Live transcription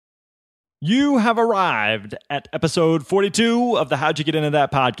You have arrived at episode 42 of the How'd You Get Into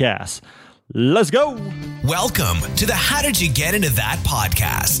That podcast. Let's go. Welcome to the How Did You Get Into That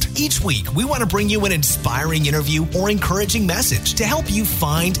podcast. Each week, we want to bring you an inspiring interview or encouraging message to help you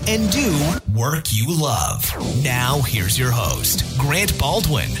find and do work you love. Now, here's your host, Grant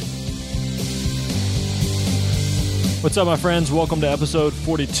Baldwin. What's up, my friends? Welcome to episode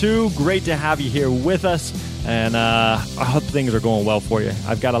 42. Great to have you here with us. And I hope things are going well for you.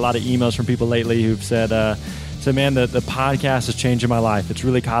 I've got a lot of emails from people lately who've said, man, the podcast is changing my life. It's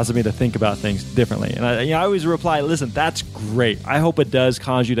really causing me to think about things differently. And I always reply, listen, that's great. I hope it does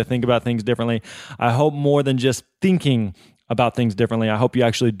cause you to think about things differently. I hope more than just thinking about things differently. I hope you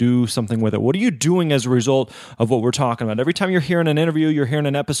actually do something with it. What are you doing as a result of what we're talking about? Every time you're hearing an interview, you're hearing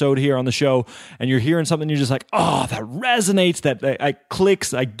an episode here on the show, and you're hearing something, you're just like, oh, that resonates, that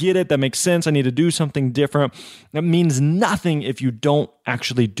clicks, I get it, that makes sense, I need to do something different. That means nothing if you don't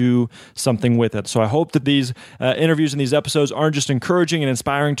actually do something with it. So I hope that these interviews and these episodes aren't just encouraging and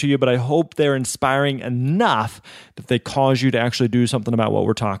inspiring to you, but I hope they're inspiring enough that they cause you to actually do something about what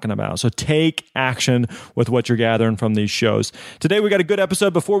we're talking about. So take action with what you're gathering from these shows. Today, we got a good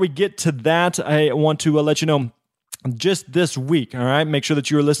episode. Before we get to that, I want to let you know, just this week, all right? Make sure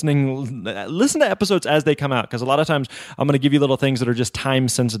that you're listening. Listen to episodes as they come out, because a lot of times I'm going to give you little things that are just time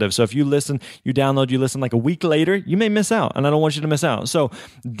sensitive. So if you listen, you listen like a week later, you may miss out, and I don't want you to miss out. So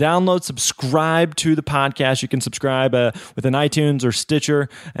download, subscribe to the podcast. You can subscribe within iTunes or Stitcher,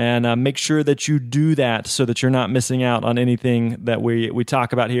 and make sure that you do that so that you're not missing out on anything that we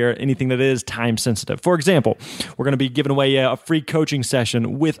talk about here, anything that is time sensitive. For example, we're going to be giving away a free coaching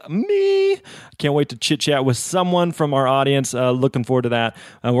session with me. Can't wait to chit-chat with someone from our audience. Looking forward to that.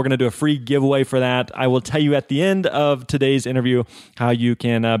 We're going to do a free giveaway for that. I will tell you at the end of today's interview how you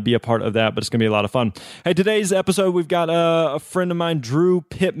can be a part of that, but it's going to be a lot of fun. Hey, today's episode, we've got a friend of mine, Drew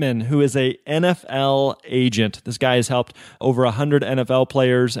Pittman, who is a NFL agent. This guy has helped over 100 NFL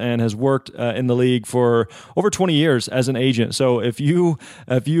players and has worked in the league for over 20 years as an agent. So if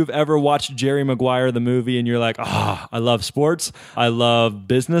you've ever watched Jerry Maguire, the movie, and you're like, I love sports, I love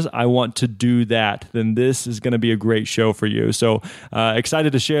business, I want to do that, then this is going to be a great show for you. So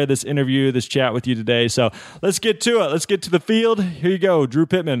excited to share this interview, this chat with you today. So let's get to it. Let's get to the field. Here you go. Drew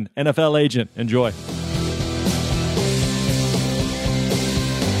Pittman, NFL agent. Enjoy.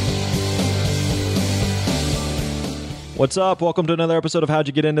 What's up? Welcome to another episode of How'd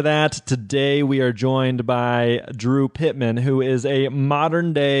You Get Into That? Today we are joined by Drew Pittman, who is a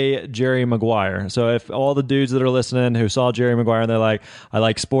modern-day Jerry Maguire. So if all the dudes that are listening who saw Jerry Maguire and they're like, I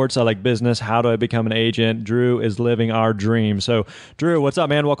like sports, I like business, how do I become an agent? Drew is living our dream. So Drew, what's up,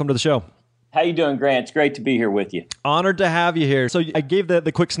 man? Welcome to the show. How you doing, Grant? It's great to be here with you. Honored to have you here. So I gave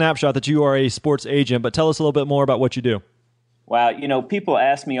the quick snapshot that you are a sports agent, but tell us a little bit more about what you do. Wow, people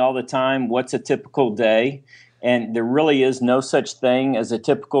ask me all the time, what's a typical day? And there really is no such thing as a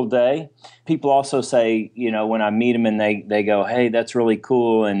typical day. People also say, when I meet them and they go, hey, that's really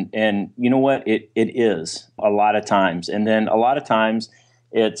cool. And you know what? It is a lot of times. And then a lot of times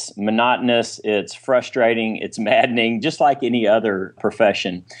it's monotonous, it's frustrating, it's maddening, just like any other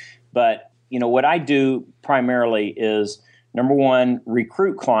profession. But, what I do primarily is, number one,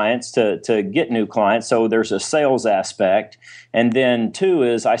 recruit clients to get new clients. So there's a sales aspect. And then two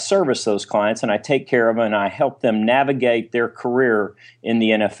is I service those clients and I take care of them and I help them navigate their career in the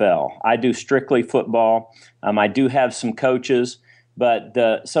NFL. I do strictly football. I do have some coaches, but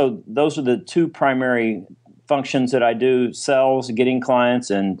so those are the two primary functions that I do: sales, getting clients,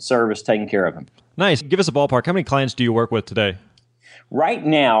 and service, taking care of them. Nice. Give us a ballpark. How many clients do you work with today? Right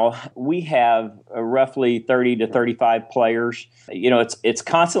now, we have roughly 30 to 35 players. It's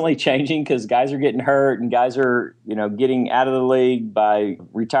constantly changing because guys are getting hurt and guys are, getting out of the league by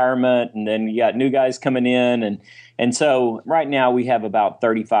retirement, and then you got new guys coming in. And so right now we have about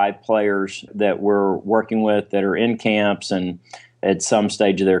 35 players that we're working with that are in camps and at some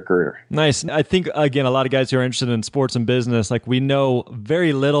stage of their career. Nice. I think, again, a lot of guys who are interested in sports and business, like we know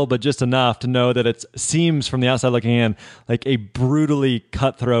very little, but just enough to know that it seems from the outside looking in like a brutally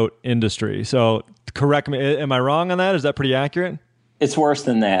cutthroat industry. So correct me, am I wrong on that? Is that pretty accurate? It's worse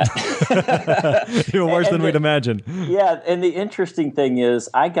than that. Even worse than we'd imagine. Yeah, and the interesting thing is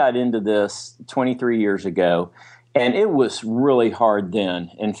I got into this 23 years ago, and it was really hard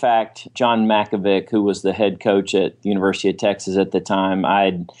then. In fact, John Mackovic, who was the head coach at the University of Texas at the time,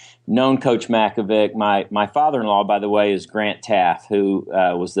 I'd known Coach Mackovic. My father-in-law, by the way, is Grant Taft, who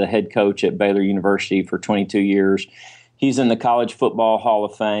was the head coach at Baylor University for 22 years. He's in the College Football Hall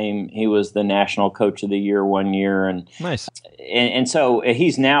of Fame. He was the National Coach of the Year one year, and nice. And so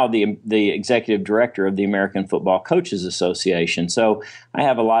he's now the executive director of the American Football Coaches Association. So I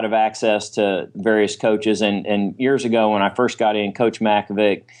have a lot of access to various coaches. And years ago, when I first got in, Coach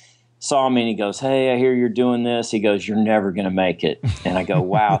Makovic saw me and he goes, "Hey, I hear you're doing this." He goes, "You're never going to make it." And I go,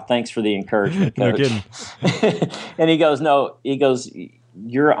 "Wow, thanks for the encouragement, Coach." No kidding. And he goes, "No," he goes,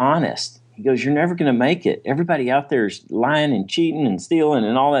 "You're honest." He goes, "You're never going to make it. Everybody out there is lying and cheating and stealing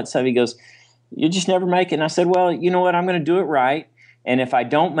and all that stuff." He goes, "You just never make it." And I said, "Well, you know what? I'm going to do it right. And if I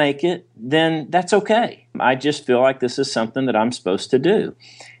don't make it, then that's okay. I just feel like this is something that I'm supposed to do."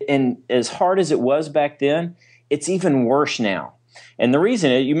 And as hard as it was back then, it's even worse now. And the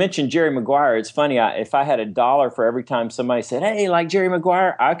reason, you mentioned Jerry Maguire, it's funny, if I had $1 for every time somebody said, "Hey, like Jerry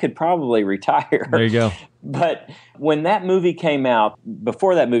Maguire," I could probably retire. There you go. But when that movie came out,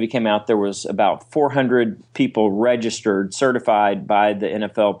 before that movie came out, there was about 400 people registered, certified by the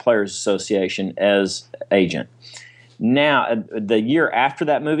NFL Players Association as agent. Now, the year after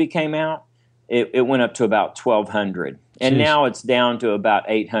that movie came out, it went up to about 1,200. And now it's down to about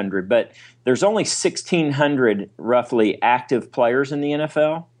 800. But there's only 1,600 roughly active players in the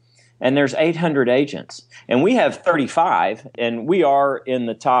NFL, and there's 800 agents. And we have 35, and we are in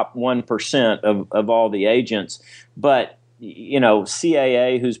the top 1% of all the agents. But, you know,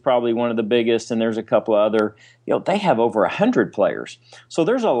 CAA, who's probably one of the biggest, and there's a couple of other, you know, they have over 100 players. So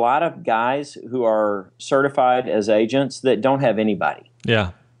there's a lot of guys who are certified as agents that don't have anybody.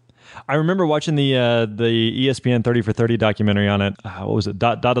 Yeah. I remember watching the ESPN 30 for 30 documentary on it. What was it?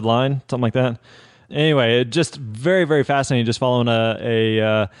 Dotted Line? Something like that. Anyway, it just very, very fascinating, just following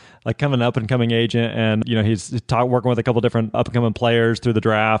a like kind of an up-and-coming agent, and you know he's working with a couple different up-and-coming players through the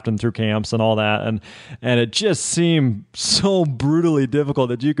draft and through camps and all that, and it just seemed so brutally difficult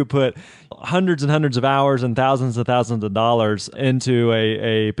that you could put hundreds and hundreds of hours and thousands of dollars into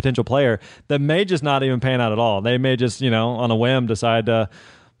a potential player that may just not even pan out at all. They may just, you know, on a whim decide to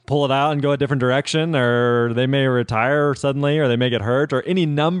pull it out and go a different direction, or they may retire suddenly, or they may get hurt, or any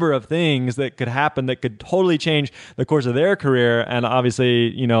number of things that could happen that could totally change the course of their career and obviously,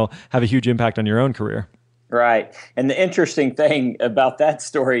 you know, have a huge impact on your own career. Right. And the interesting thing about that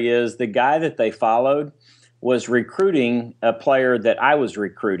story is the guy that they followed was recruiting a player that I was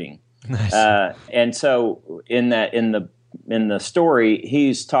recruiting. Nice. And so in the story,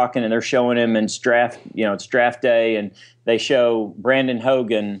 he's talking and they're showing him in draft, you know, it's draft day, and they show Brandon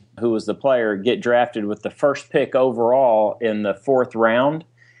Hogan, who was the player, get drafted with the first pick overall in the 4th round.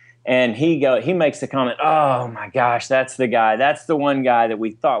 And he makes the comment, "Oh my gosh, that's the guy. That's the one guy that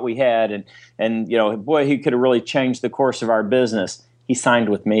we thought we had. And you know, boy, he could have really changed the course of our business. He signed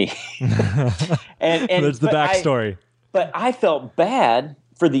with me." and That's the backstory. But I felt bad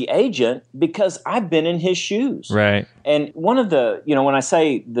for the agent because I've been in his shoes. Right. And one of the, you know, when I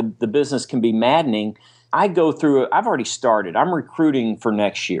say the business can be maddening, I've already started. I'm recruiting for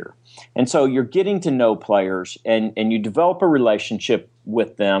next year. And so you're getting to know players and you develop a relationship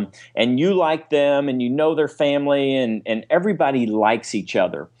with them and you like them and you know their family and everybody likes each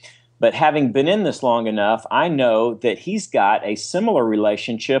other. But having been in this long enough, I know that he's got a similar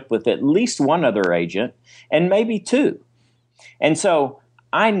relationship with at least one other agent and maybe two. And so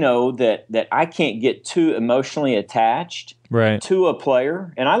I know that I can't get too emotionally attached to a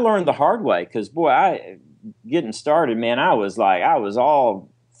player. And I learned the hard way because, boy, getting started, man, I was all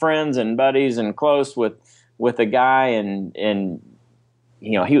friends and buddies and close with a guy. And,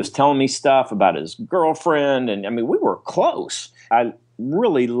 you know, he was telling me stuff about his girlfriend. And, I mean, we were close. I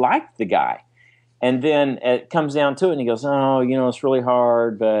really liked the guy. And then it comes down to it, and he goes, "Oh, you know, it's really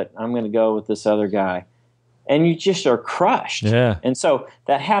hard, but I'm going to go with this other guy." And you just are crushed. Yeah. And so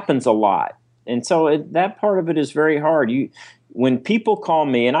that happens a lot. And so that part of it is very hard. When people call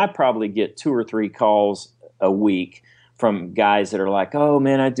me, and I probably get 2 or 3 calls a week from guys that are like, "Oh,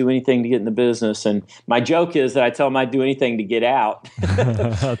 man, I'd do anything to get in the business." And my joke is that I tell them I'd do anything to get out.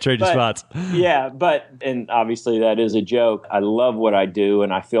 I'll trade you spots. Yeah, and obviously that is a joke. I love what I do,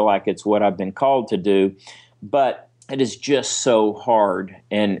 and I feel like it's what I've been called to do. But it is just so hard,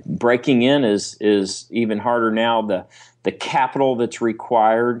 and breaking in is even harder now. The capital that's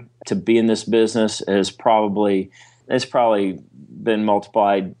required to be in this business has probably been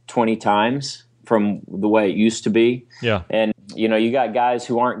multiplied 20 times from the way it used to be. Yeah. And you know, you got guys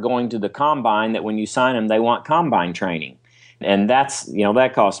who aren't going to the combine that when you sign them, they want combine training. And that's, you know,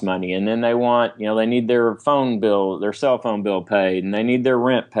 that costs money. And then they want, you know, they need their cell phone bill paid, and they need their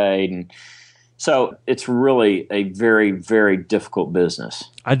rent paid. And so it's really a very, very difficult business.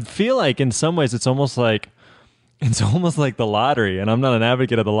 I feel like in some ways it's almost like It's almost like the lottery, and I'm not an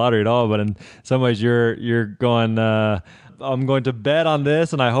advocate of the lottery at all, but in some ways you're going, I'm going to bet on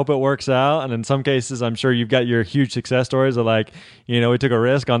this and I hope it works out. And in some cases, I'm sure you've got your huge success stories of like, we took a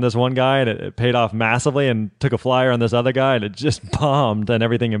risk on this one guy and it paid off massively, and took a flyer on this other guy and it just bombed, and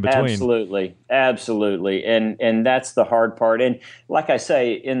everything in between. Absolutely. And that's the hard part. And like I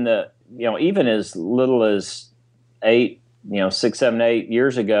say, in the, even as little as 6, 7, 8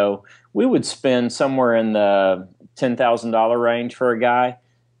 years ago, we would spend somewhere in the $10,000 range for a guy.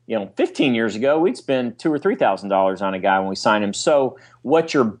 15 years ago, we'd spend $2,000 or $3,000 on a guy when we sign him. So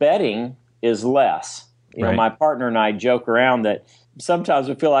what you're betting is less. Right. My partner and I joke around that sometimes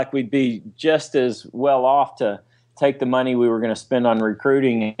we feel like we'd be just as well off to take the money we were going to spend on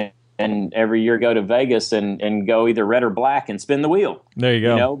recruiting and every year go to Vegas and go either red or black and spin the wheel. There you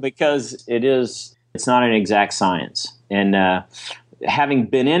go. Because it's not an exact science. And having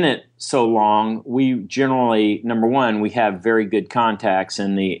been in it so long, we generally, number one, we have very good contacts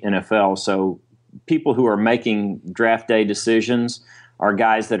in the NFL. So people who are making draft day decisions are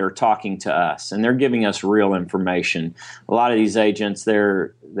guys that are talking to us, and they're giving us real information. A lot of these agents,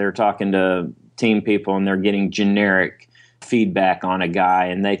 they're talking to team people, and they're getting generic feedback on a guy,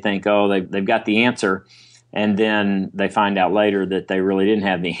 and they think, they've got the answer. And then they find out later that they really didn't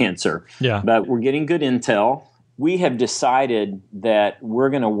have the answer. Yeah. But we're getting good intel. We have decided that we're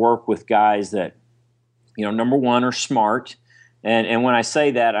going to work with guys that, number one, are smart. And when I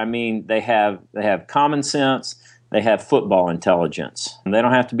say that, I mean they have common sense, they have football intelligence. And they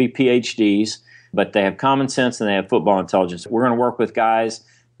don't have to be PhDs, but they have common sense and they have football intelligence. We're going to work with guys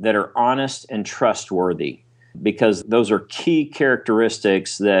that are honest and trustworthy, because those are key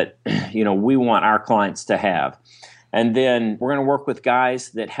characteristics that, we want our clients to have. And then we're going to work with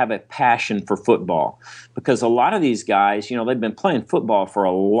guys that have a passion for football, because a lot of these guys, they've been playing football for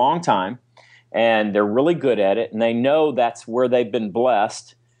a long time and they're really good at it. And they know that's where they've been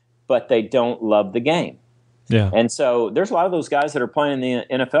blessed, but they don't love the game. Yeah. And so there's a lot of those guys that are playing in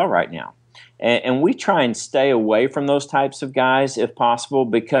the NFL right now. And we try and stay away from those types of guys if possible,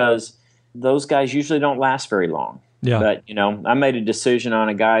 because those guys usually don't last very long. Yeah. But, I made a decision on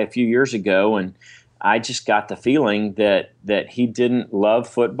a guy a few years ago, and I just got the feeling that he didn't love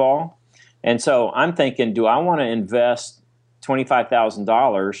football. And so I'm thinking, do I want to invest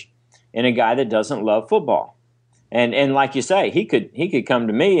 $25,000 in a guy that doesn't love football? And like you say, he could come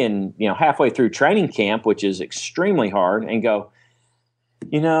to me and, halfway through training camp, which is extremely hard, and go,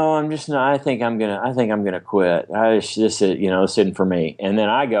 I'm just not. I think I'm gonna quit. This isn't for me. And then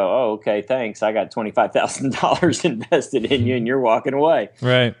I go, oh, okay, thanks. I got $25,000 invested in you, and you're walking away.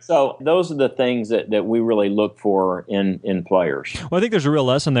 Right. So those are the things that we really look for in players. Well, I think there's a real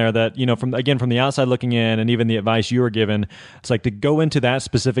lesson there that, from the outside looking in, and even the advice you were given, it's like to go into that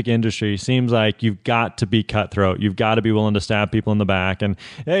specific industry seems like you've got to be cutthroat. You've got to be willing to stab people in the back. And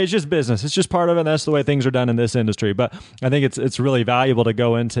hey, it's just business. It's just part of it. That's the way things are done in this industry. But I think it's really valuable to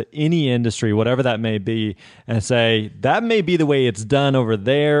go into any industry, whatever that may be, and say, that may be the way it's done over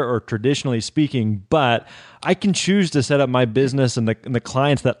there, or traditionally speaking, but I can choose to set up my business and the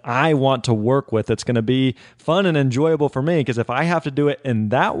clients that I want to work with. It's going to be fun and enjoyable for me, because if I have to do it in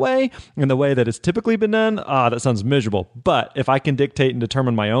that way, in the way that it's typically been done, that sounds miserable. But if I can dictate and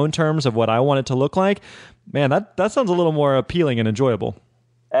determine my own terms of what I want it to look like, man, that sounds a little more appealing and enjoyable.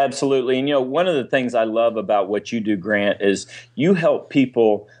 Absolutely. And, one of the things I love about what you do, Grant, is you help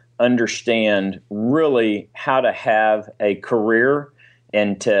people understand really how to have a career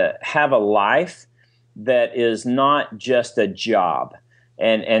and to have a life that is not just a job.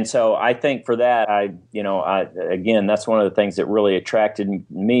 And so I think for that, again, that's one of the things that really attracted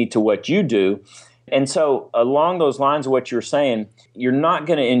me to what you do. And so along those lines of what you're saying, you're not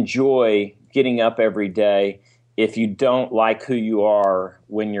going to enjoy getting up every day if you don't like who you are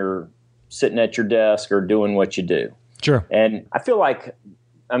when you're sitting at your desk or doing what you do. Sure. And I feel like,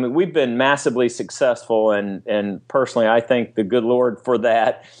 we've been massively successful, and personally, I thank the good Lord for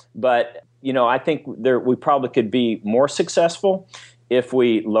that. But, I think we probably could be more successful if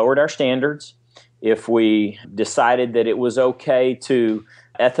we lowered our standards, if we decided that it was okay to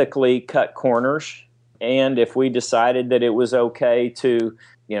ethically cut corners, and if we decided that it was okay to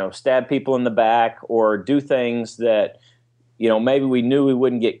stab people in the back or do things that, maybe we knew we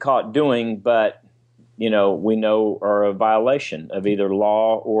wouldn't get caught doing, but, we know are a violation of either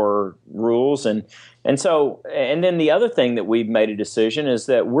law or rules. And then the other thing that we've made a decision is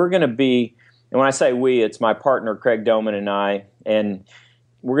that we're going to be, and when I say we, it's my partner, Craig Doman, and I, and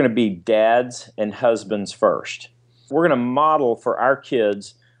we're going to be dads and husbands first. We're going to model for our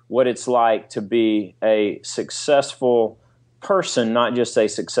kids what it's like to be a successful person, not just a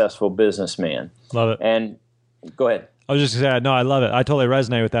successful businessman. Love it. And Go ahead. I was just going to say, no, I love it. I totally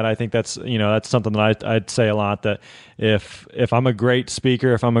resonate with that. I think that's, that's something that I'd say a lot, that if I'm a great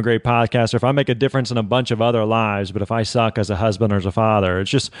speaker, if I'm a great podcaster, if I make a difference in a bunch of other lives, but if I suck as a husband or as a father,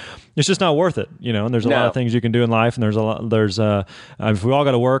 it's just not worth it, and there's a lot of things you can do in life. And if we all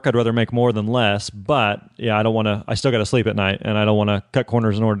got to work, I'd rather make more than less, but yeah, I still got to sleep at night, and I don't want to cut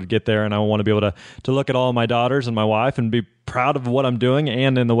corners in order to get there. And I want to be able to look at all of my daughters and my wife and be proud of what I'm doing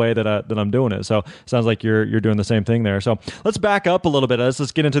and in the way that I'm doing it. So it sounds like you're doing the same thing there. So let's back up a little bit.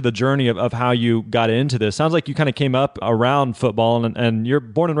 Let's get into the journey of how you got into this. Sounds like you kind of came up around football, and you're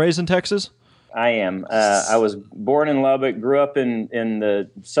born and raised in Texas? I am. I was born in Lubbock, grew up in the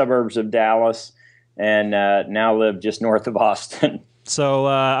suburbs of Dallas, and now live just north of Austin. So,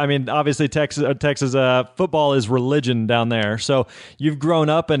 obviously Texas football is religion down there. So you've grown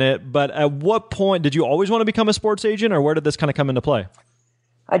up in it, but at what point did you always want to become a sports agent, or where did this kind of come into play?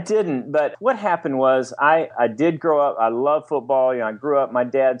 I didn't, but what happened was I did grow up. I love football. I grew up, my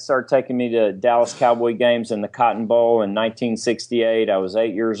dad started taking me to Dallas Cowboy games in the Cotton Bowl in 1968. I was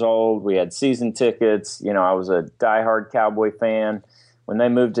 8 years old. We had season tickets. I was a diehard Cowboy fan. When they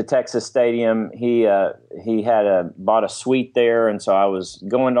moved to Texas Stadium, he had bought a suite there, and so I was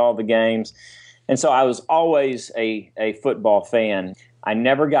going to all the games. And so I was always a football fan. I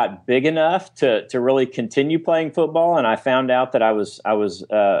never got big enough to really continue playing football, and I found out that I was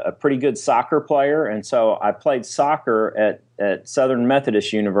a pretty good soccer player, and so I played soccer at Southern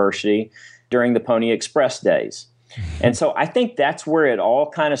Methodist University during the Pony Express days. And so I think that's where it all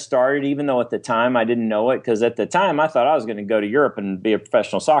kind of started, even though at the time I didn't know it, because at the time I thought I was going to go to Europe and be a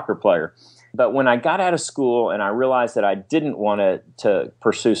professional soccer player. But when I got out of school and I realized that I didn't want to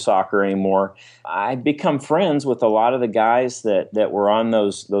pursue soccer anymore, I'd become friends with a lot of the guys that were on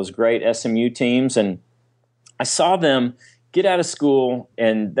those great SMU teams. And I saw them get out of school,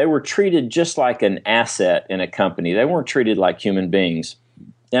 and they were treated just like an asset in a company. They weren't treated like human beings.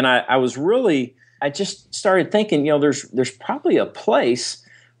 And I just started thinking, there's probably a place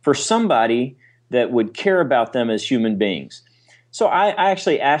for somebody that would care about them as human beings. So I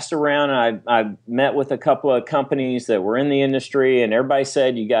actually asked around, and I met with a couple of companies that were in the industry, and everybody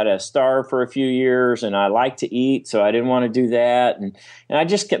said you got to starve for a few years, and I like to eat, so I didn't want to do that. And I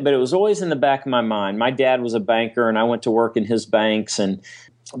just kept, but it was always in the back of my mind. My dad was a banker, and I went to work in his banks,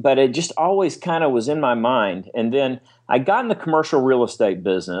 but it just always kind of was in my mind. And then I got in the commercial real estate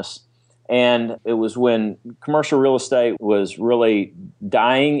business. And it was when commercial real estate was really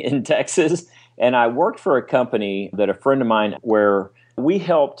dying in Texas. And I worked for a company that a friend of mine, where we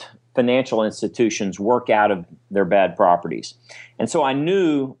helped financial institutions work out of their bad properties. And so I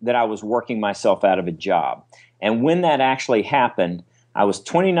knew that I was working myself out of a job. And when that actually happened, I was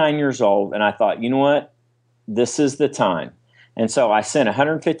 29 years old, and I thought, you know what? This is the time. And so I sent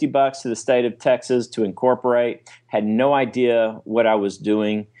 $150 to the state of Texas to incorporate, had no idea what I was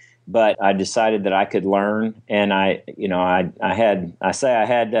doing. But I decided that I could learn, and I had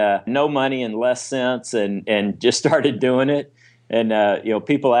no money and less sense, and just started doing it. And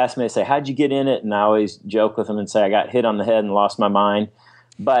people ask me, they say, "How'd you get in it?" And I always joke with them and say, "I got hit on the head and lost my mind."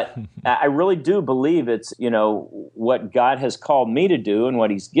 But I really do believe it's what God has called me to do and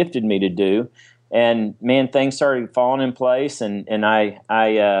what He's gifted me to do. And man, things started falling in place, and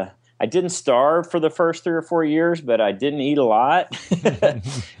I didn't starve for the first 3 or 4 years, but I didn't eat a lot.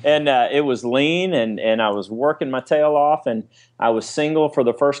 And it was lean, and I was working my tail off, and I was single for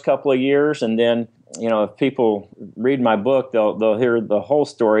the first couple of years. And then, if people read my book, they'll hear the whole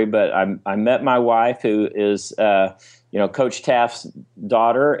story. But I met my wife, who is, Coach Taft's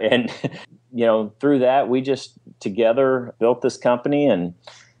daughter. And, through that, we just together built this company. And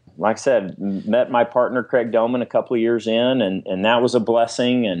like I said, met my partner, Craig Doman, a couple of years in, and that was a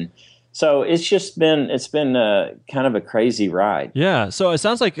blessing. And so it's been kind of a crazy ride. Yeah. So it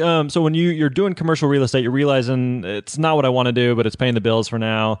sounds like, so when you're doing commercial real estate, you're realizing it's not what I want to do, but it's paying the bills for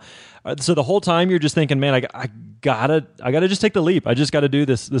now. So the whole time you're just thinking, man, I gotta just take the leap. I just got to do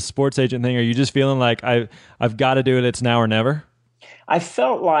this sports agent thing. Are you just feeling like I've got to do it? It's now or never? I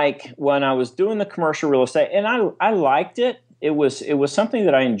felt like when I was doing the commercial real estate, and I liked it. It was something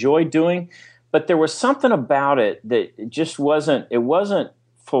that I enjoyed doing, but there was something about it that it wasn't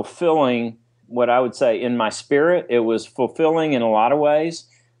fulfilling what I would say in my spirit. It was fulfilling in a lot of ways,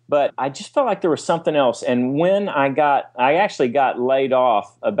 but I just felt like there was something else. And when I actually got laid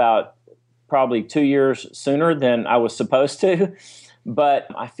off about probably 2 years sooner than I was supposed to, but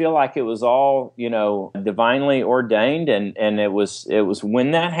I feel like it was all, divinely ordained. And it was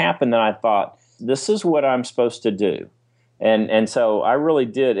when that happened that I thought, this is what I'm supposed to do. And so I really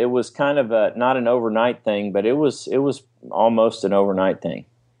did. It was kind of not an overnight thing, but it was almost an overnight thing.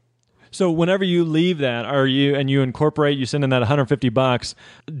 So whenever you leave that, you incorporate, you send in that $150,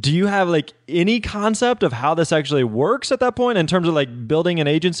 do you have like any concept of how this actually works at that point in terms of like building an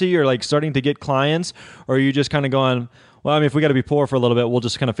agency or like starting to get clients? Or are you just kind of going, well, I mean, if we got to be poor for a little bit, we'll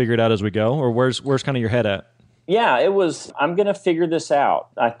just kind of figure it out as we go? Or where's kind of your head at? Yeah, it was, I'm going to figure this out.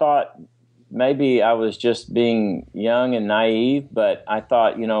 I thought maybe I was just being young and naive, but I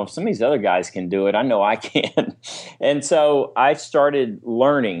thought, if some of these other guys can do it, I know I can. And so I started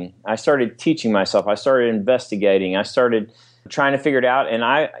learning. I started teaching myself. I started investigating. I started trying to figure it out. And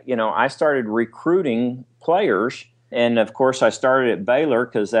I started recruiting players. And of course, I started at Baylor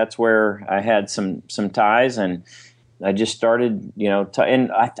because that's where I had some ties. And I just started,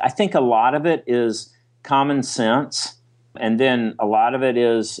 and I think a lot of it is common sense. And then a lot of it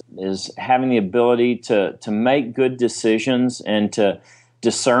is having the ability to make good decisions and to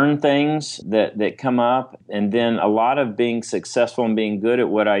discern things that come up. And then a lot of being successful and being good at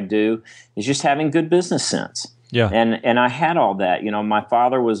what I do is just having good business sense. Yeah. And I had all that. My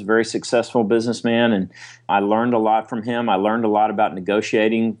father was a very successful businessman, and I learned a lot from him. I learned a lot about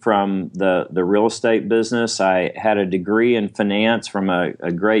negotiating from the real estate business. I had a degree in finance from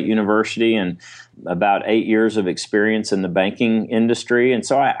a great university and about 8 years of experience in the banking industry. And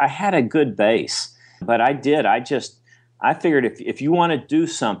so I had a good base. But I figured if you want to do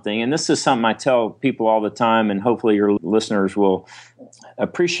something, and this is something I tell people all the time, and hopefully your listeners will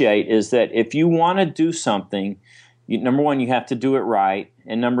appreciate, is that if you want to do something, number one, you have to do it right.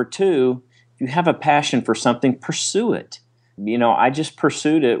 And number two, if you have a passion for something, pursue it. I just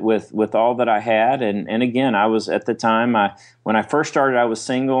pursued it with all that I had. And again, I was at the time, when I first started, I was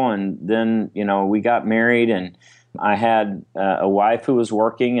single, and then, we got married, and I had a wife who was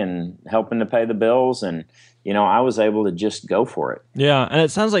working and helping to pay the bills, and I was able to just go for it. Yeah, and it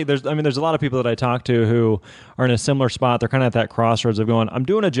sounds like there's a lot of people that I talk to who are in a similar spot. They're kind of at that crossroads of going, I'm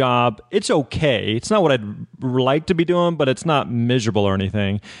doing a job. It's okay. It's not what I'd like to be doing, but it's not miserable or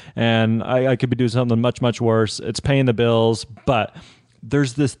anything. And I could be doing something much, much worse. It's paying the bills, but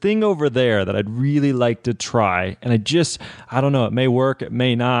there's this thing over there that I'd really like to try. And I don't know, it may work, it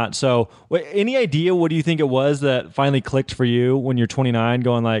may not. So any idea what do you think it was that finally clicked for you when you're 29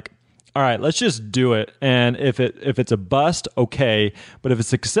 going like, all right, let's just do it. And if it's a bust, okay. But if it's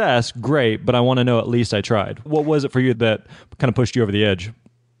success, great. But I want to know at least I tried. What was it for you that kind of pushed you over the edge?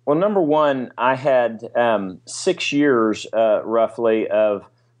 Well, number one, I had 6 years roughly of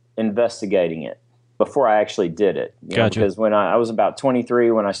investigating it before I actually did it. Gotcha. Because when I was about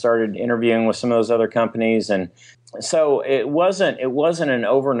 23 when I started interviewing with some of those other companies, and so it wasn't an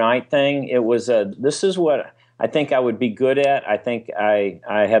overnight thing. It was this is what I think I would be good at. I think I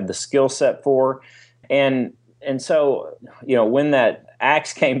have the skill set for. And so, when that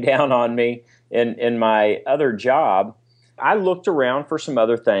axe came down on me in my other job, I looked around for some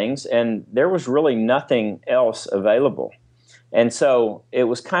other things, and there was really nothing else available. And so it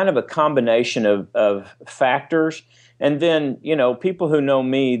was kind of a combination of factors. And then, people who know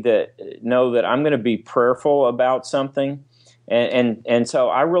me that know that I'm going to be prayerful about something. And so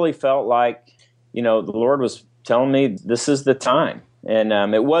I really felt like, the Lord was telling me this is the time. And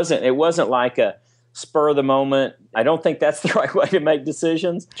it wasn't like a spur of the moment. I don't think that's the right way to make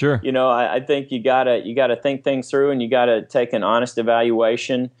decisions. Sure. I think you gotta think things through, and you gotta take an honest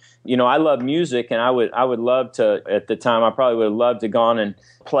evaluation. I love music, and I would love to, at the time, I probably would have loved to gone and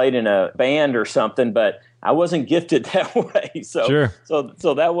played in a band or something, but I wasn't gifted that way. So, sure.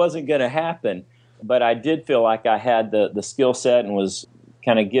 So that wasn't going to happen. But I did feel like I had the skill set and was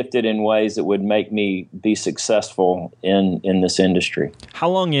kind of gifted in ways that would make me be successful in this industry. How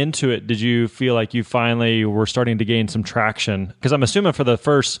long into it did you feel like you finally were starting to gain some traction? Because I'm assuming for the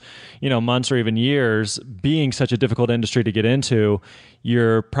first, months or even years, being such a difficult industry to get into,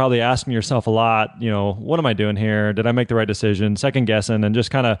 you're probably asking yourself a lot, what am I doing here? Did I make the right decision? Second guessing, and just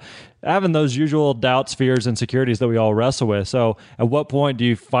kind of having those usual doubts, fears, insecurities that we all wrestle with. So at what point do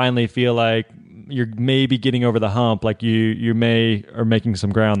you finally feel like you're maybe getting over the hump, like you may are making some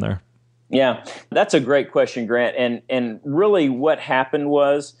ground there? Yeah, that's a great question, Grant. And really what happened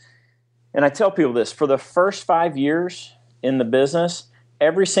was, and I tell people this, for the first 5 years in the business,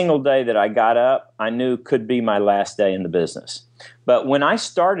 every single day that I got up, I knew could be my last day in the business. But when I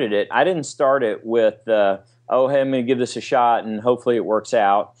started it, I didn't start it with, hey, I'm going to give this a shot and hopefully it works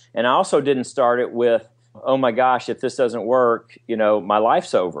out. And I also didn't start it with, oh my gosh, if this doesn't work, my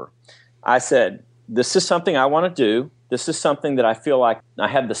life's over. I said, this is something I want to do. This is something that I feel like I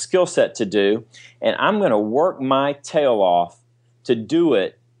have the skill set to do, and I'm going to work my tail off to do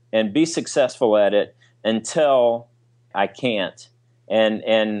it and be successful at it until I can't.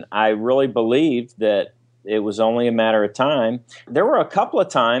 And I really believed that it was only a matter of time. There were a couple of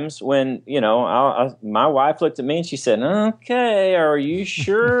times when, my wife looked at me and she said, "Okay, are you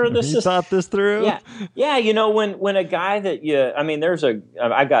sure this you thought this through?" Yeah. Yeah. When a guy that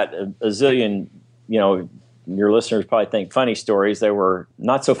I got a zillion, your listeners probably think funny stories. They were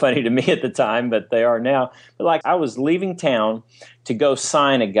not so funny to me at the time, but they are now. But like, I was leaving town to go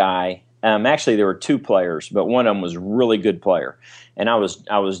sign a guy. Actually, there were two players, but one of them was a really good player. And I was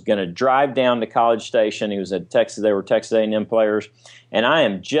going to drive down to College Station. He was at Texas. They were Texas A&M players. And I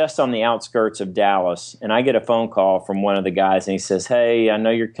am just on the outskirts of Dallas. And I get a phone call from one of the guys, and he says, "Hey, I know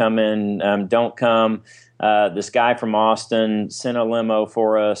you're coming. Don't come. This guy from Austin sent a limo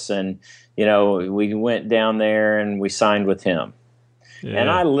for us. And, we went down there and we signed with him." Yeah. And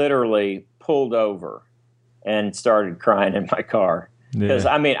I literally pulled over and started crying in my car. Because,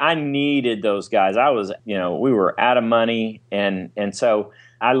 I needed those guys. I was, we were out of money. And so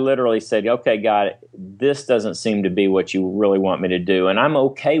I literally said, "Okay, God, this doesn't seem to be what you really want me to do. And I'm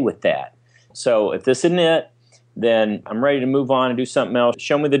okay with that. So if this isn't it, then I'm ready to move on and do something else.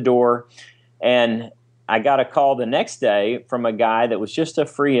 Show me the door." And I got a call the next day from a guy that was just a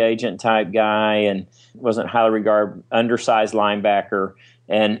free agent type guy and wasn't highly regarded, undersized linebacker.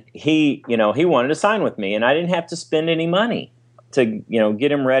 And he wanted to sign with me. And I didn't have to spend any money to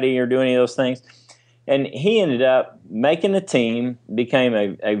get him ready or do any of those things. And he ended up making the team, became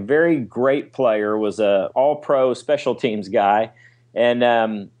a very great player, was a all-pro special teams guy.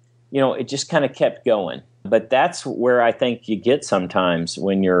 And, it just kind of kept going. But that's where I think you get sometimes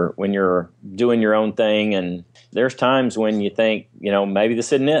when you're doing your own thing. And there's times when you think, maybe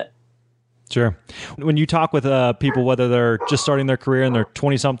this isn't it. Sure. When you talk with people, whether they're just starting their career in their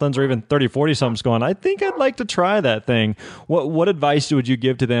 20-somethings or even 30, 40-somethings going, I think I'd like to try that thing. What advice would you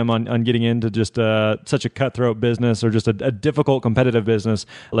give to them on getting into just such a cutthroat business or just a difficult competitive business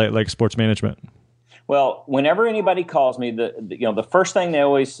like sports management? Well, whenever anybody calls me, the first thing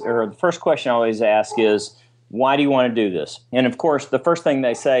the first question I always ask is, "Why do you want to do this?" And of course, the first thing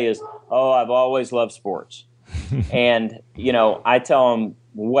they say is, "Oh, I've always loved sports." And, I tell them,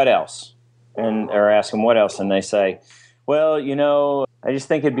 "What else?" Or ask them what else, and they say, "Well, I just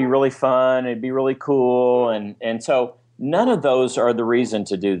think it'd be really fun, it'd be really cool," and so none of those are the reason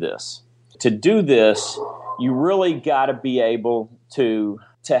to do this. To do this, you really got to be able to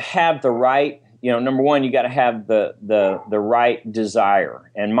have the right. Number one, you got to have the right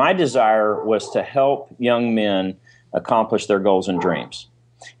desire, and my desire was to help young men accomplish their goals and dreams,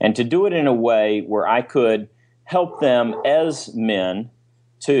 and to do it in a way where I could help them as men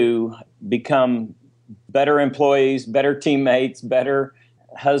to become better employees, better teammates, better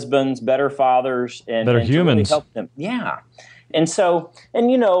husbands, better fathers, and better humans. To really help them. Yeah. And so,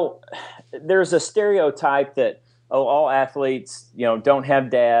 there's a stereotype that, all athletes, don't have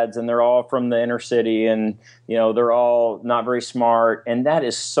dads and they're all from the inner city and, they're all not very smart. And that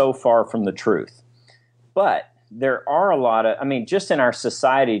is so far from the truth. But there are a lot of, just in our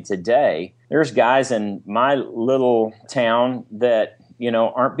society today, there's guys in my little town that,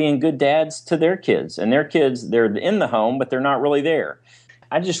 aren't being good dads to their kids. And their kids, they're in the home, but they're not really there.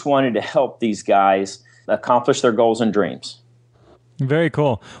 I just wanted to help these guys accomplish their goals and dreams. Very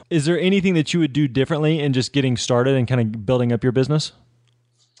cool. Is there anything that you would do differently in just getting started and kind of building up your business?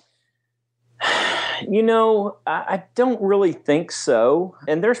 I don't really think so.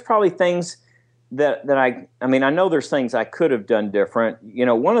 And there's probably things that I know there's things I could have done different.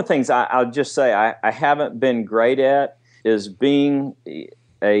 One of the things I'll just say I haven't been great at is being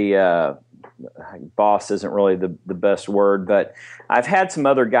a boss isn't really the best word, but I've had some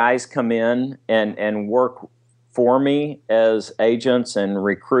other guys come in and work for me as agents and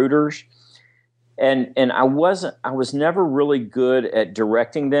recruiters. And I was never really good at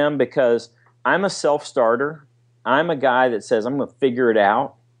directing them because I'm a self-starter. I'm a guy that says I'm going to figure it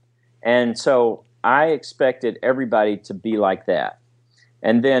out. And so I expected everybody to be like that.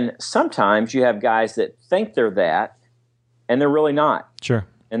 And then sometimes you have guys that think they're that, and they're really not. Sure.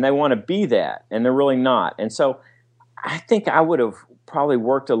 And they want to be that, and they're really not. And so I think I would have probably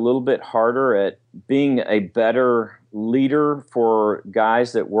worked a little bit harder at being a better leader for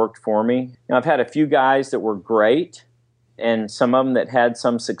guys that worked for me. I've had a few guys that were great, and some of them that had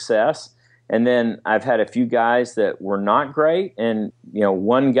some success. And then I've had a few guys that were not great, and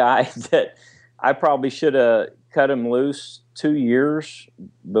one guy that I probably should have cut him loose 2 years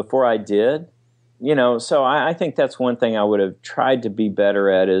before I did. So I think that's one thing I would have tried to be better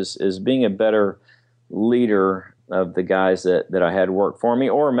at is being a better leader of the guys that I had work for me,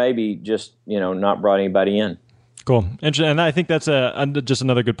 or maybe just, not brought anybody in. Cool. And I think that's just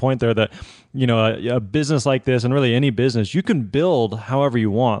another good point there that, a business like this, and really any business, you can build however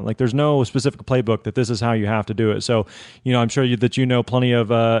you want. Like there's no specific playbook that this is how you have to do it. So, I'm sure that plenty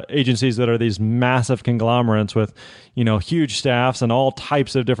of agencies that are these massive conglomerates with, huge staffs and all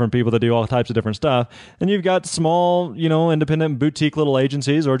types of different people that do all types of different stuff. And you've got small, independent boutique little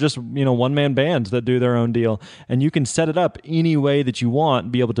agencies or just, one-man bands that do their own deal. And you can set it up any way that you want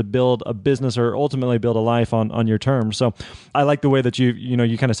and be able to build a business or ultimately build a life on your terms. So I like the way that you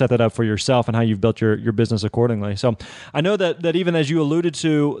kind of set that up for yourself and how you've built your business accordingly. So I know that even as you alluded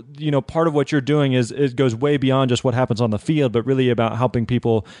to, part of what you're doing it goes way beyond just what happens on the field, but really about helping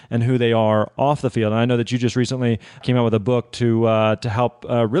people and who they are off the field. And I know that you just recently came out with a book to help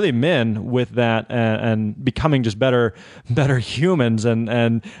really men with that and becoming just better humans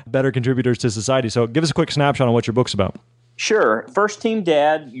and better contributors to society. So give us a quick snapshot on what your book's about. Sure. First Team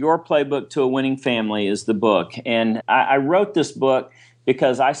Dad, Your Playbook to a Winning Family is the book. And I wrote this book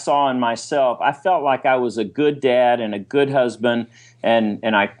because I saw in myself, I felt like I was a good dad and a good husband, and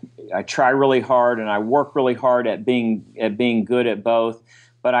I try really hard and I work really hard at being good at both.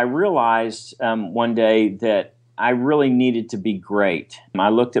 But I realized one day that I really needed to be great. I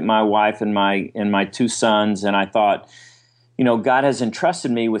looked at my wife and my two sons, and I thought, God has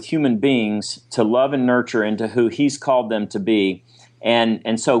entrusted me with human beings to love and nurture into who He's called them to be.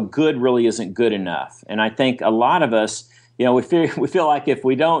 And so good really isn't good enough. And I think a lot of us, we feel like if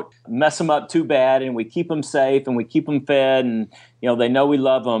we don't mess them up too bad and we keep them safe and we keep them fed and, they know we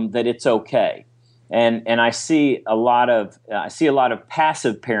love them, that it's okay. And I see a lot of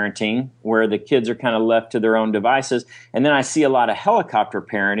passive parenting where the kids are kind of left to their own devices. And then I see a lot of helicopter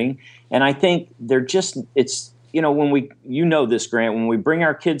parenting. And I think when we, this, Grant, when we bring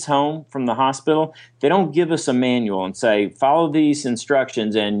our kids home from the hospital, they don't give us a manual and say, follow these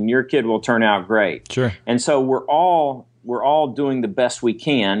instructions and your kid will turn out great. Sure. And so we're all doing the best we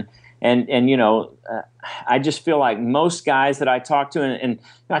can. And I just feel like most guys that I talk to, and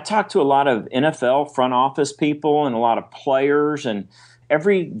I talk to a lot of NFL front office people and a lot of players, and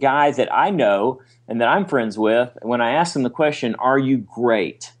every guy that I know and that I'm friends with, when I ask them the question, are you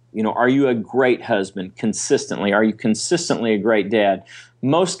great? Are you a great husband consistently? Are you consistently a great dad?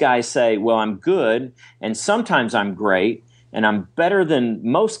 Most guys say, well, I'm good, and sometimes I'm great, and I'm better than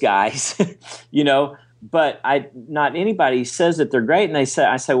most guys, but not anybody says that they're great. And I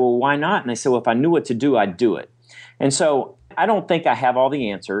say, well, why not? And they say, well, if I knew what to do, I'd do it. And so I don't think I have all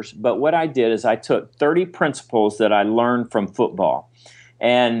the answers, but what I did is I took 30 principles that I learned from football.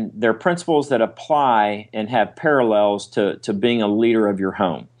 And they're principles that apply and have parallels to being a leader of your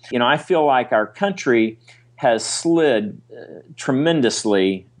home. I feel like our country has slid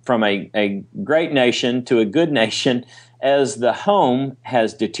tremendously from a great nation to a good nation as the home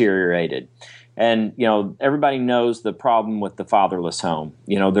has deteriorated. And everybody knows the problem with the fatherless home.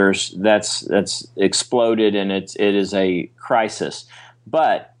 That's exploded, and it is a crisis.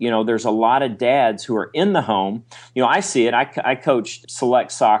 But, there's a lot of dads who are in the home. I see it. I coached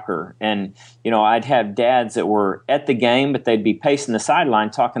select soccer, and, I'd have dads that were at the game, but they'd be pacing the sideline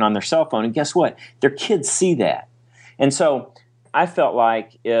talking on their cell phone. And guess what? Their kids see that. And so I felt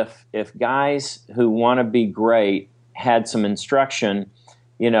like if guys who want to be great had some instruction,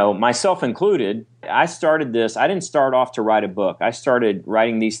 myself included, I started this. I didn't start off to write a book. I started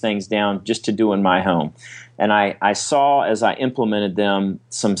writing these things down just to do in my home. And I saw as I implemented them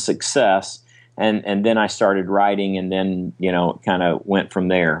some success, and then I started writing, and then, kind of went from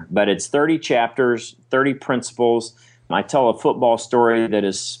there. But it's 30 chapters, 30 principles. I tell a football story that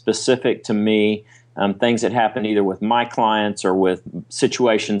is specific to me, things that happen either with my clients or with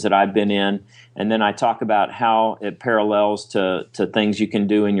situations that I've been in. And then I talk about how it parallels to things you can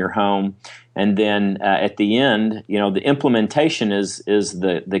do in your home. And then at the end, the implementation is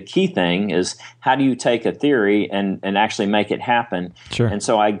the key thing, is how do you take a theory and actually make it happen? Sure. And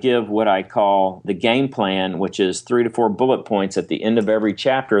so I give what I call the game plan, which is 3 to 4 bullet points at the end of every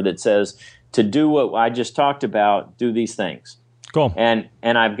chapter that says, to do what I just talked about, do these things. Cool. And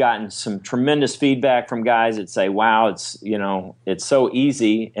I've gotten some tremendous feedback from guys that say, wow, it's so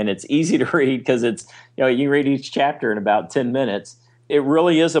easy, and it's easy to read because it's, you can read each chapter in about 10 minutes. It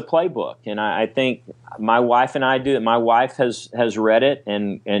really is a playbook. And I think my wife and I do it. My wife has read it,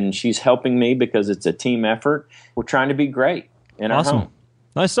 and she's helping me because it's a team effort. We're trying to be great in our home.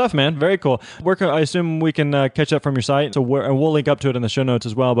 Nice stuff, man. Very cool. I assume we can catch up from your site, and we'll link up to it in the show notes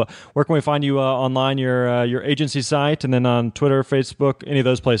as well. But where can we find you online, your agency site, and then on Twitter, Facebook, any of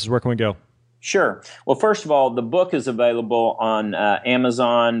those places? Where can we go? Sure. Well, first of all, the book is available on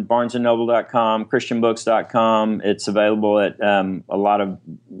Amazon, BarnesandNoble.com, ChristianBooks.com. It's available at a lot of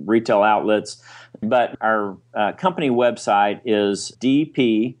retail outlets. But our company website is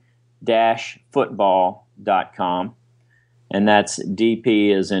dp-football.com. And that's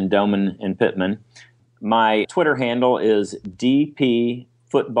DP as in Doman and Pittman. My Twitter handle is DP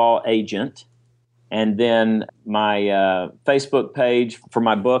Football Agent. And then my Facebook page for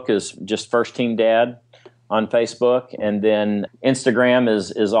my book is just First Team Dad on Facebook. And then Instagram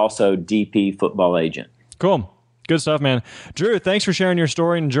is also DP Football Agent. Cool. Good stuff, man. Drew, thanks for sharing your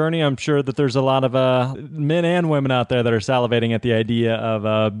story and journey. I'm sure that there's a lot of men and women out there that are salivating at the idea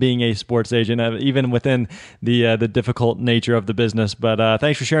of being a sports agent, even within the difficult nature of the business. But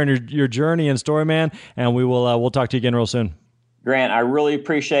thanks for sharing your journey and story, man. And we'll talk to you again real soon. Grant, I really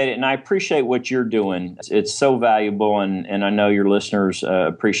appreciate it, and I appreciate what you're doing. It's so valuable, and I know your listeners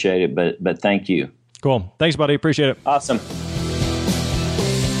appreciate it, but thank you. Cool. Thanks, buddy. Appreciate it. Awesome.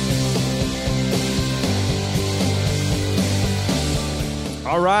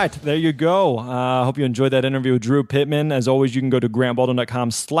 All right, there you go. I hope you enjoyed that interview with Drew Pittman. As always, you can go to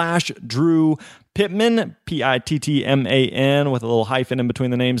grantbaldwin.com/Drew Pittman, Pittman, with a little hyphen in between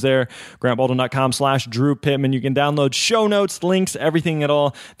the names there. grantbaldwin.com/Drew Pittman. You can download show notes, links, everything at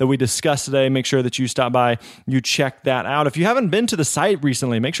all that we discussed today. Make sure that you stop by, you check that out. If you haven't been to the site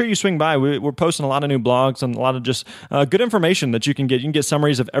recently, make sure you swing by. We're posting a lot of new blogs and a lot of just good information that you can get. You can get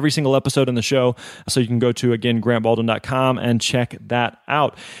summaries of every single episode in the show. So you can go to, again, grantbaldwin.com and check that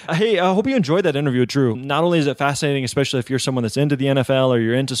out. Hey, I hope you enjoyed that interview with Drew. Not only is it fascinating, especially if you're someone that's into the NFL or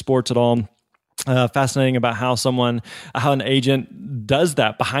you're into sports at all, fascinating about how an agent does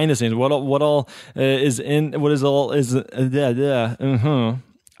that behind the scenes. What all is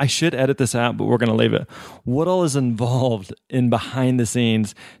I should edit this out, but we're going to leave it. What all is involved in behind the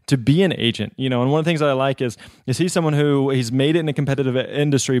scenes to be an agent? And one of the things that I like is he's someone he's made it in a competitive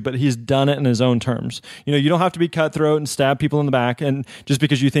industry, but he's done it in his own terms. You don't have to be cutthroat and stab people in the back, and just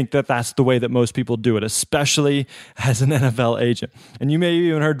because you think that that's the way that most people do it, especially as an NFL agent. And you may have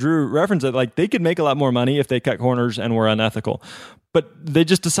even heard Drew reference it, like they could make a lot more money if they cut corners and were unethical. But they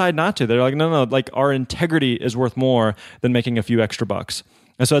just decide not to. They're like, no, like our integrity is worth more than making a few extra bucks.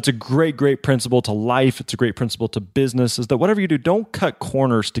 And so it's a great, great principle to life. It's a great principle to business, is that whatever you do, don't cut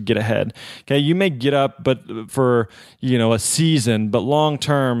corners to get ahead. Okay, you may get up, but for a season, but long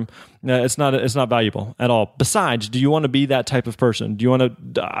term, it's not valuable at all. Besides, do you want to be that type of person? Do you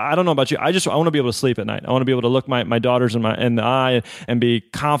want to? I don't know about you. I want to be able to sleep at night. I want to be able to look my daughters in the eye and be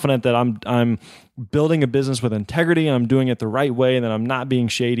confident that I'm building a business with integrity, and I'm doing it the right way, and that I'm not being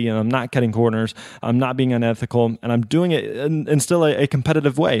shady, and I'm not cutting corners, I'm not being unethical, and I'm doing it in still a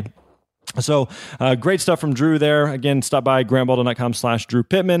competitive way. So great stuff from Drew there. Again, stop by grantbaldwin.com/Drew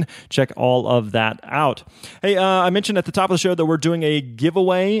Pittman. Check all of that out. Hey, I mentioned at the top of the show that we're doing a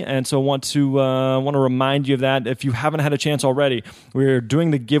giveaway, and so I want to remind you of that. If you haven't had a chance already, we're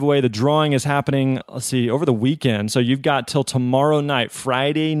doing the giveaway. The drawing is happening, over the weekend. So you've got till tomorrow night,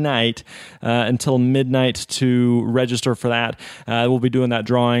 Friday night, until midnight to register for that. We'll be doing that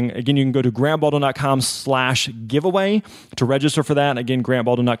drawing. Again, you can go to grantbaldwin.com/giveaway to register for that. Again,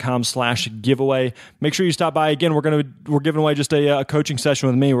 grantbaldwin.com/giveaway. Make sure you stop by. Again, we're giving away just a coaching session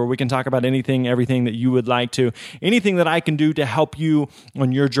with me where we can talk about anything, everything that you would like to, anything that I can do to help you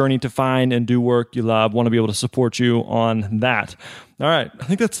on your journey to find and do work you love. Want to be able to support you on that. All right, I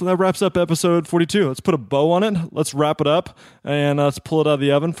think that wraps up episode 42. Let's put a bow on it. Let's wrap it up, and let's pull it out of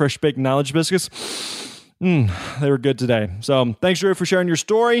the oven. Fresh baked knowledge biscuits. They were good today. So thanks, Drew, for sharing your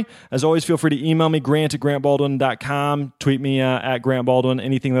story. As always, feel free to email me, grant@grantbaldwin.com. Tweet me at Grant Baldwin.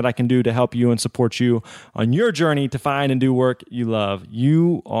 Anything that I can do to help you and support you on your journey to find and do work you love.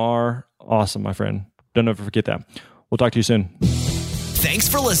 You are awesome, my friend. Don't ever forget that. We'll talk to you soon. Thanks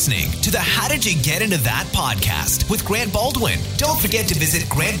for listening to the How Did You Get Into That podcast with Grant Baldwin. Don't forget to visit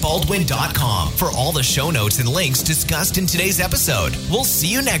grantbaldwin.com for all the show notes and links discussed in today's episode. We'll see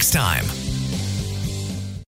you next time.